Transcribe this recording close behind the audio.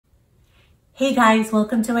Hey guys,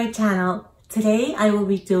 welcome to my channel. Today I will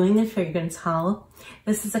be doing a fragrance haul.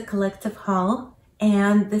 This is a collective haul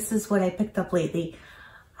and this is what I picked up lately.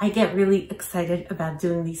 I get really excited about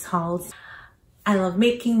doing these hauls. I love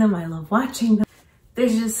making them, I love watching them.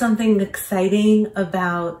 There's just something exciting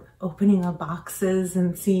about opening up boxes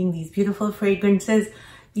and seeing these beautiful fragrances.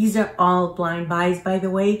 These are all blind buys, by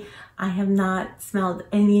the way. I have not smelled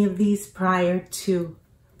any of these prior to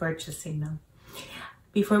purchasing them.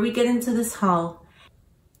 Before we get into this haul,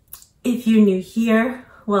 if you're new here,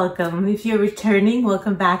 welcome. If you're returning,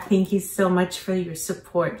 welcome back. Thank you so much for your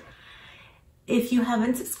support. If you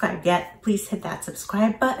haven't subscribed yet, please hit that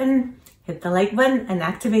subscribe button, hit the like button, and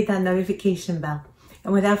activate that notification bell.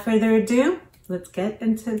 And without further ado, let's get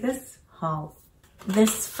into this haul.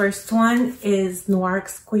 This first one is Noir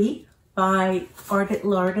Exquis by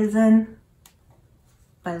L'artisan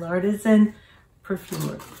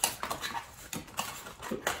Perfumer.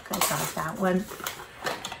 I got that one.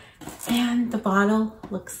 And the bottle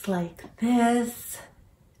looks like this.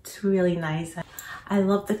 It's really nice. I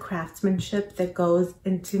love the craftsmanship that goes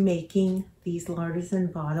into making these L'artisan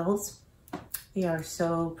bottles. They are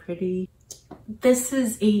so pretty. This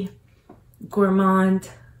is a gourmand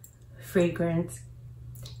fragrance.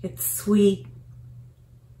 It's sweet.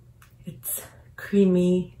 It's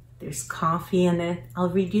creamy. There's coffee in it. I'll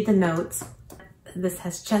read you the notes. This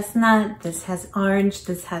has chestnut, this has orange,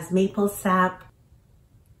 this has maple sap,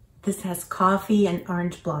 this has coffee and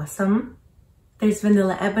orange blossom. There's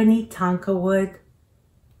vanilla ebony, tonka wood,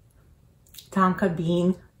 tonka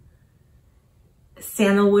bean,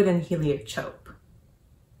 sandalwood, and heliotrope.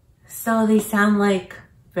 So they sound like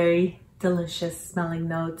very delicious smelling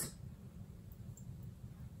notes.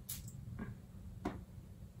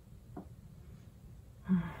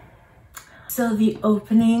 So the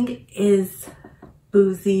opening is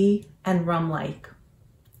boozy and rum-like.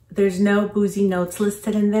 There's no boozy notes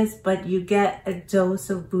listed in this, but you get a dose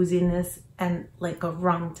of booziness and like a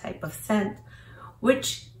rum type of scent,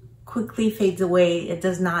 which quickly fades away. It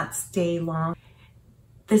does not stay long.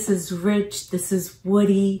 This is rich, this is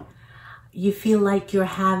woody. You feel like you're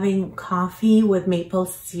having coffee with maple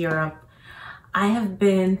syrup. I have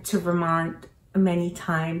been to Vermont many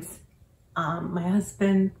times. My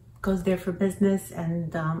husband goes there for business,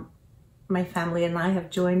 and my family and I have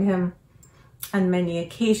joined him on many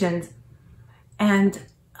occasions. And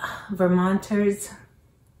Vermonters,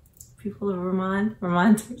 people of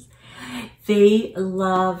Vermonters, they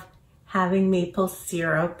love having maple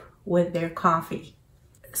syrup with their coffee.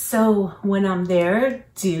 So when I'm there,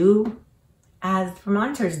 do as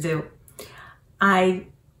Vermonters do. I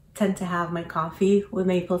tend to have my coffee with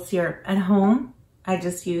maple syrup. At home, I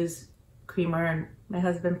just use creamer and my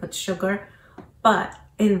husband puts sugar. But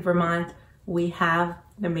in Vermont, we have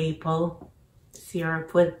the maple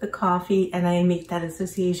syrup with the coffee, and I make that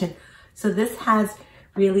association. So this has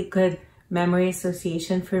really good memory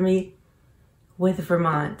association for me with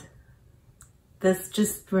Vermont. This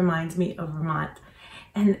just reminds me of Vermont.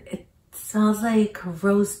 And it smells like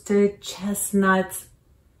roasted chestnuts.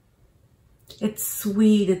 It's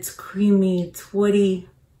sweet, it's creamy, it's woody,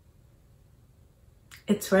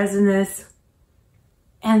 it's resinous.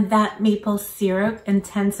 And that maple syrup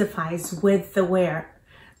intensifies with the wear.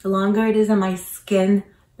 The longer it is on my skin,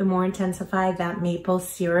 the more intensified that maple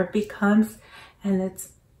syrup becomes. And it's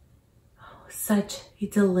such a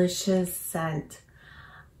delicious scent.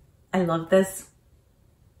 I love this.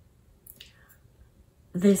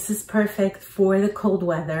 This is perfect for the cold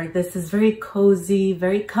weather. This is very cozy,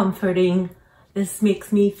 very comforting. This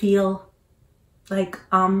makes me feel like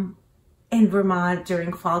in Vermont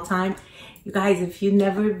during fall time. You guys, if you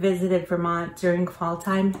never visited Vermont during fall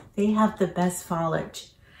time, they have the best foliage.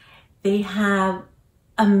 They have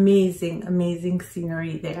amazing, amazing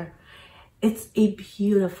scenery there. It's a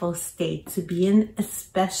beautiful state to be in,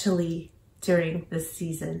 especially during this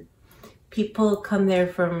season. People come there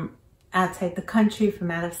from outside the country, from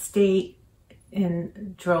out of state,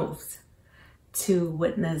 in droves to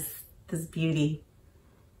witness this beauty.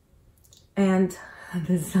 And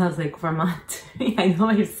this sounds like Vermont. I know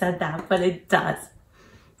I've said that, but it does.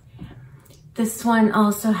 This one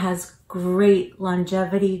also has great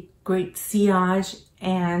longevity, great sillage,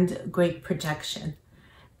 and great projection.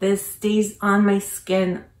 This stays on my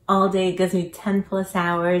skin all day. It gives me 10 plus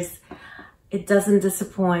hours. It doesn't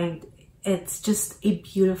disappoint. It's just a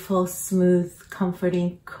beautiful, smooth,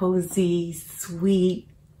 comforting, cozy, sweet,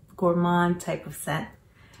 gourmand type of scent.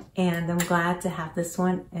 And I'm glad to have this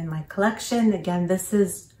one in my collection. Again, this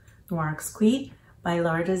is Noir Exquis by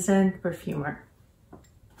L'Artisan Perfumer.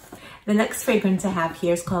 The next fragrance I have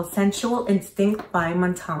here is called Sensual Instinct by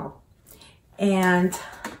Montale. And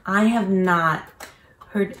I have not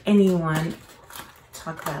heard anyone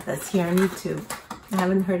talk about this here on YouTube. I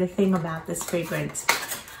haven't heard a thing about this fragrance.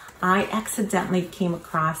 I accidentally came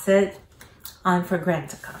across it on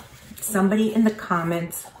Fragrantica. Somebody in the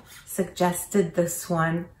comments suggested this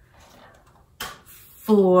one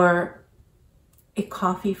for a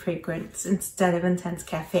coffee fragrance instead of Intense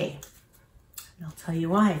Cafe. And I'll tell you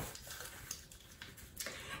why.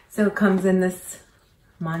 So it comes in this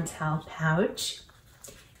Montale pouch,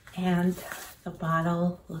 and the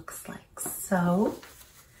bottle looks like so.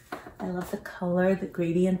 I love the color, the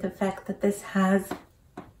gradient effect that this has.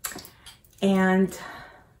 And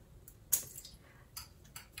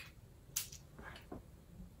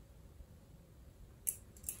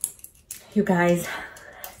you guys,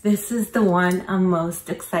 this is the one I'm most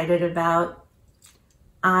excited about.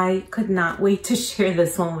 I could not wait to share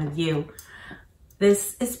this one with you.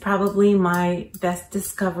 This is probably my best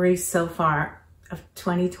discovery so far of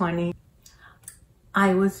 2020.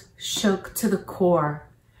 I was shook to the core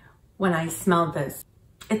when I smelled this.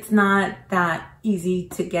 It's not that easy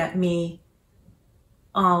to get me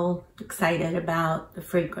all excited about the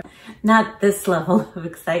fragrance. Not this level of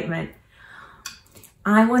excitement.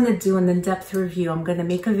 I want to do an in-depth review. I'm going to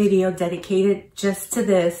make a video dedicated just to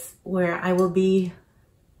this, where I will be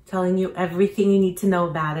telling you everything you need to know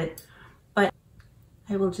about it. But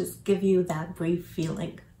I will just give you that brief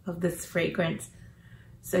feeling of this fragrance,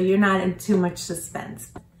 so you're not in too much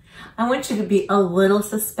suspense. I want you to be a little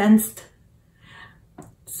suspensed,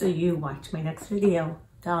 so you watch my next video.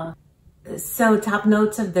 Duh. So top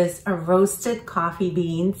notes of this are roasted coffee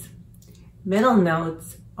beans. Middle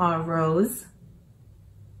notes are rose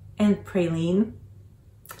and praline.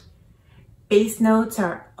 Base notes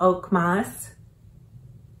are oak moss,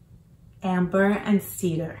 amber, and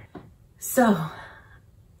cedar. So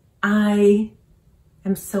I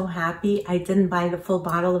am so happy I didn't buy the full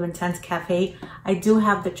bottle of Intense Cafe. I do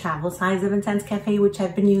have the travel size of Intense Cafe, which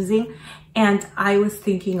I've been using, and I was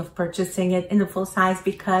thinking of purchasing it in the full size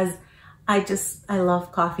because I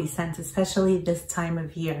love coffee scents, especially this time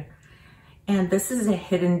of year. And this is a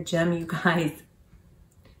hidden gem, you guys.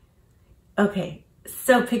 Okay,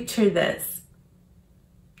 so picture this.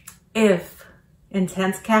 If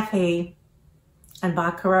Intense Cafe and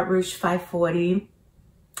Baccarat Rouge 540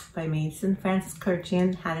 by Maison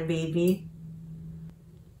Kurkdjian had a baby,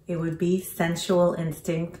 it would be Sensual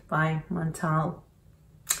Instinct by Montale.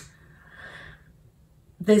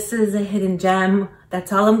 This is a hidden gem.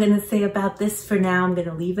 That's all I'm going to say about this for now. I'm going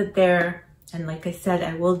to leave it there. And like I said,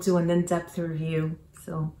 I will do an in-depth review,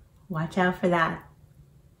 so watch out for that.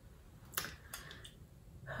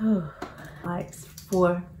 Vibes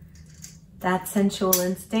for that Sensual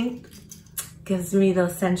Instinct. Gives me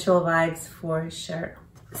those sensual vibes for sure.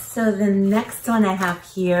 So the next one I have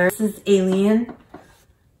here, this is Alien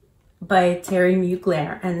by Thierry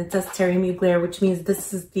Mugler, and it says Thierry Mugler, which means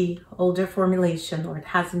this is the older formulation, or it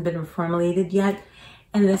hasn't been reformulated yet.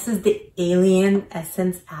 And this is the Alien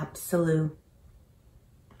Essence Absolue.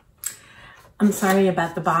 I'm sorry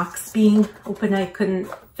about the box being open. I couldn't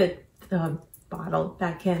fit the bottle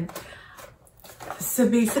back in. So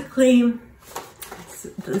basically,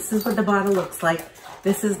 this is what the bottle looks like.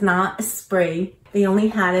 This is not a spray. They only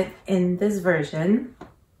had it in this version.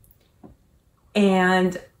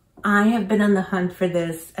 And I have been on the hunt for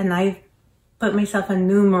this, and I've put myself on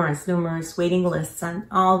numerous waiting lists on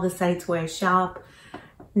all the sites where I shop.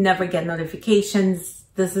 Never get notifications.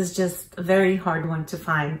 This is just a very hard one to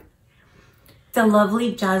find. The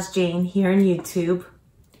lovely Jasmin here on YouTube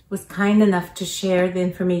was kind enough to share the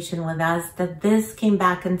information with us that this came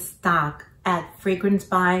back in stock at Fragrance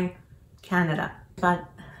by Canada, but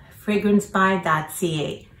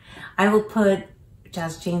fragrancebuy.ca. I will put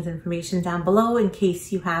Jasmin's information down below in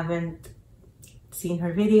case you haven't seen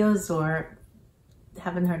her videos or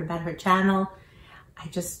haven't heard about her channel. I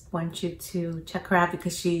just want you to check her out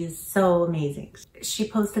because she is so amazing. She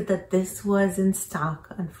posted that this was in stock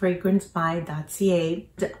on fragrancebuy.ca.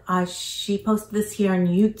 She posted this here on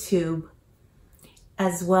YouTube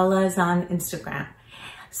as well as on Instagram.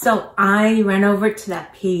 So I ran over to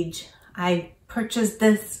that page. I purchased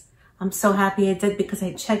this. I'm so happy I did because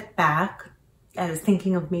I checked back. I was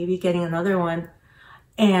thinking of maybe getting another one,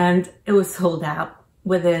 and it was sold out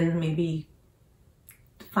within maybe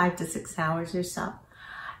 5 to 6 hours or so.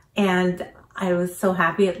 And I was so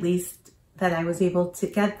happy at least that I was able to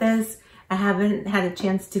get this. I haven't had a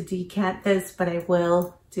chance to decant this, but I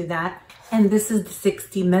will do that. And this is the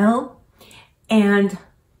 60 ml. And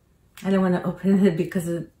I don't want to open it because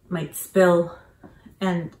it might spill,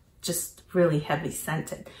 and just really heavy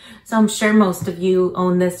scented. So I'm sure most of you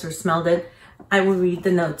own this or smelled it. I will read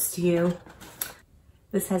the notes to you.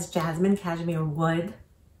 This has jasmine, cashmere wood,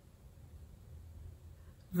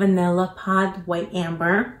 vanilla pod, white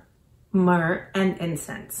amber, myrrh, and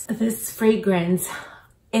incense. This fragrance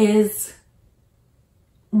is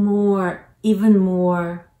even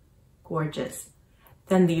more gorgeous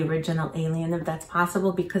than the original Alien, if that's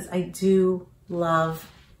possible, because I do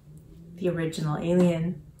love the original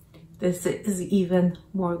Alien. This is even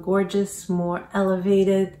more gorgeous, more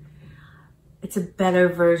elevated. It's a better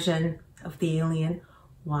version of the Alien.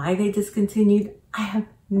 Why they discontinued, I have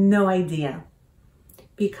no idea.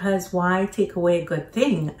 Because why take away a good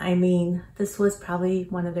thing? I mean, this was probably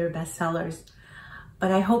one of their best sellers,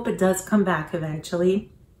 but I hope it does come back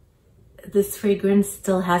eventually. This fragrance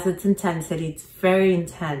still has its intensity. It's very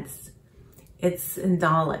intense. It's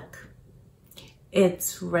indolic.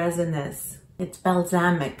 It's resinous. It's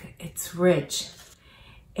balsamic. It's rich.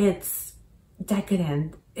 It's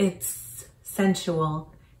decadent. It's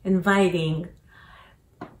sensual, inviting.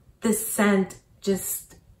 This scent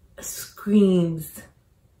just screams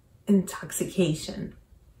intoxication.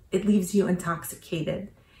 It leaves you intoxicated.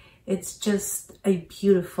 It's just a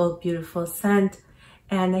beautiful, beautiful scent.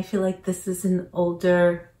 And I feel like this is an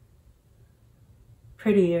older,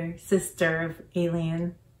 prettier sister of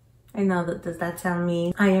Alien. I know that, does that sound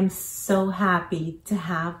mean? I am so happy to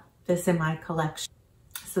have this in my collection.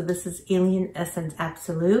 So this is Alien Essence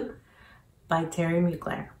Absolue by Thierry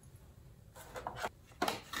Mugler.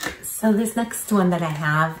 So this next one that I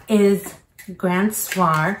have is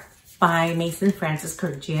Soir by Maison Francis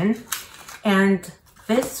Kurkdjian. And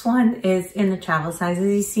this one is in the travel size, as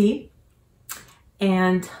you see.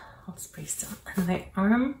 And I'll spray some on my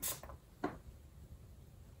arm.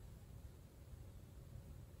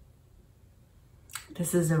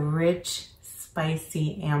 This is a rich,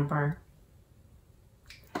 spicy amber.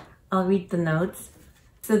 I'll read the notes.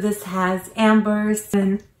 So this has amber,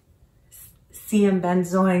 and CM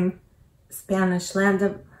benzoin, Spanish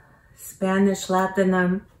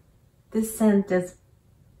ladanum. This scent is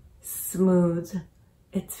smooth.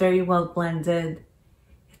 It's very well blended.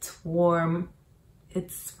 It's warm.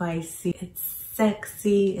 It's spicy. It's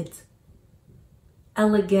sexy. It's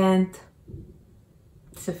elegant,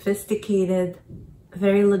 sophisticated,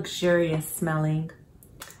 very luxurious smelling.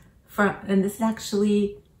 And this is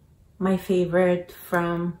actually my favorite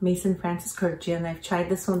from Maison Francis Kurkdjian. I've tried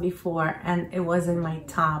this one before and it was in my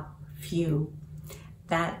top few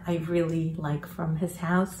that I really like from his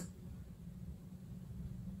house.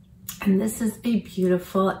 And this is a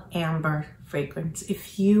beautiful amber fragrance.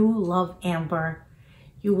 If you love amber,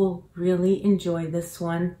 you will really enjoy this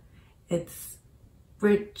one. It's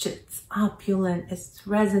rich, it's opulent, it's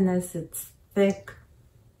resinous, it's thick,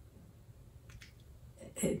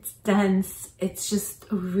 it's dense. It's just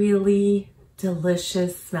a really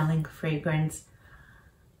delicious smelling fragrance.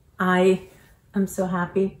 I am so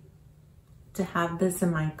happy to have this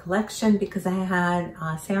in my collection because I had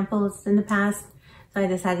samples in the past. So I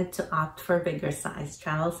decided to opt for a bigger size,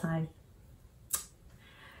 travel size.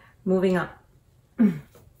 Moving up.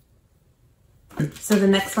 So the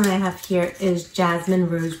next one I have here is Jasmin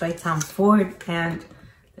Rouge by Tom Ford, and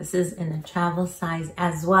this is in a travel size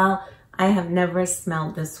as well. I have never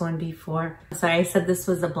smelled this one before. Sorry, I said this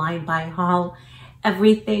was a blind buy haul.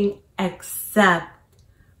 Everything except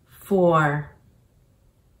for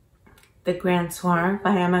the Soir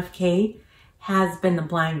by MFK has been a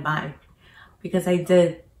blind buy because I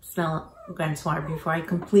did smell Soir before. I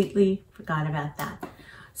completely forgot about that.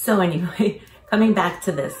 So anyway, coming back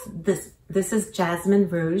to this is Jasmin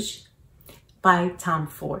Rouge by Tom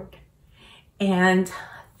Ford. And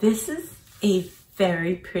this is a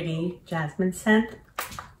very pretty jasmine scent.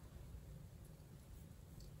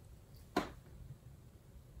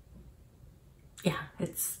 Yeah,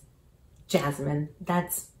 it's jasmine.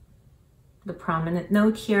 That's the prominent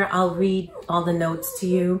note here. I'll read all the notes to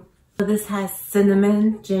you. So this has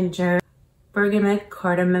cinnamon, ginger, bergamot,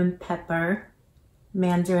 cardamom, pepper,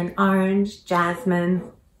 mandarin orange,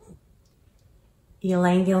 jasmine,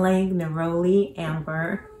 ylang ylang, neroli,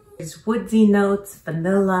 amber. There's woodsy notes,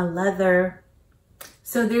 vanilla, leather.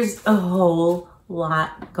 So there's a whole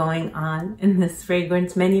lot going on in this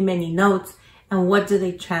fragrance, many, many notes. And what do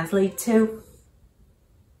they translate to?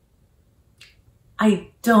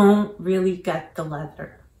 I don't really get the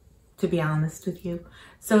leather, to be honest with you.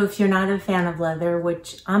 So if you're not a fan of leather,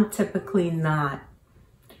 which I'm typically not,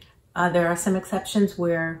 there are some exceptions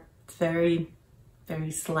where it's very,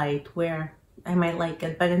 very slight, where I might like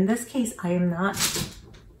it. But in this case, I'm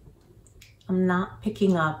not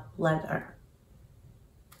picking up leather.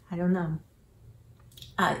 I don't know.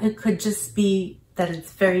 It could just be that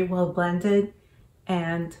it's very well blended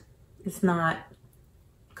and it's not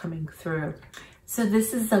coming through. So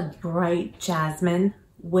this is a bright jasmine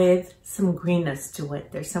with some greenness to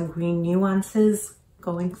it. There's some green nuances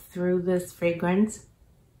going through this fragrance,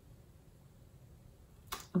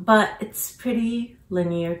 but it's pretty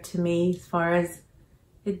linear to me as far as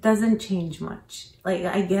it doesn't change much. Like,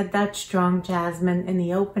 I get that strong jasmine in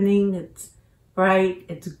the opening. It's bright,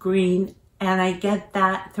 it's green, and I get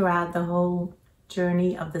that throughout the whole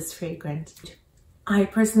journey of this fragrance. I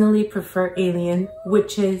personally prefer Alien,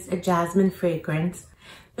 which is a jasmine fragrance.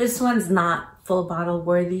 This one's not full bottle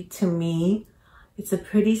worthy to me. It's a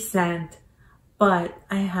pretty scent, but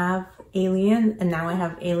I have Alien, and now I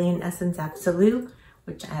have Alien Essence Absolue,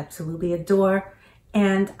 which I absolutely adore,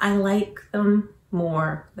 and I like them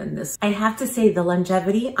more than this. I have to say the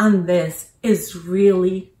longevity on this is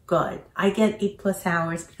really good. I get 8+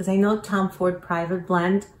 hours because I know Tom Ford Private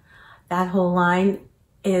Blend, that whole line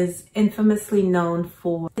is infamously known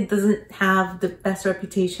for, it doesn't have the best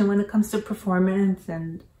reputation when it comes to performance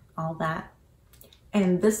and all that.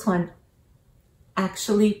 And this one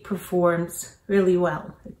actually performs really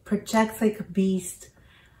well. It projects like a beast.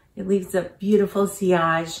 It leaves a beautiful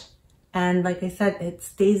sillage. And like I said, it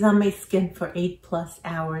stays on my skin for 8+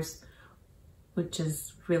 hours, which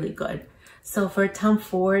is really good. So for Tom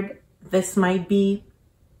Ford, this might be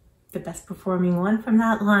the best performing one from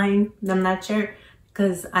that line. I'm not sure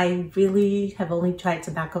because I really have only tried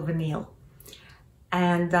Tobacco Vanille.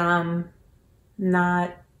 And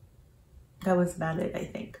that was about it, I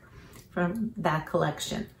think, from that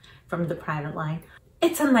collection, from the private line.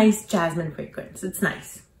 It's a nice jasmine fragrance. It's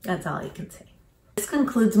nice. That's all I can say. This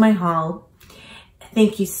concludes my haul.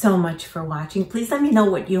 Thank you so much for watching. Please let me know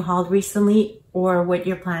what you hauled recently or what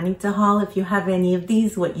you're planning to haul. If you have any of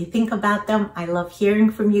these, what you think about them. I love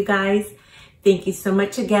hearing from you guys. Thank you so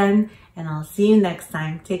much again, and I'll see you next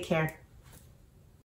time. Take care.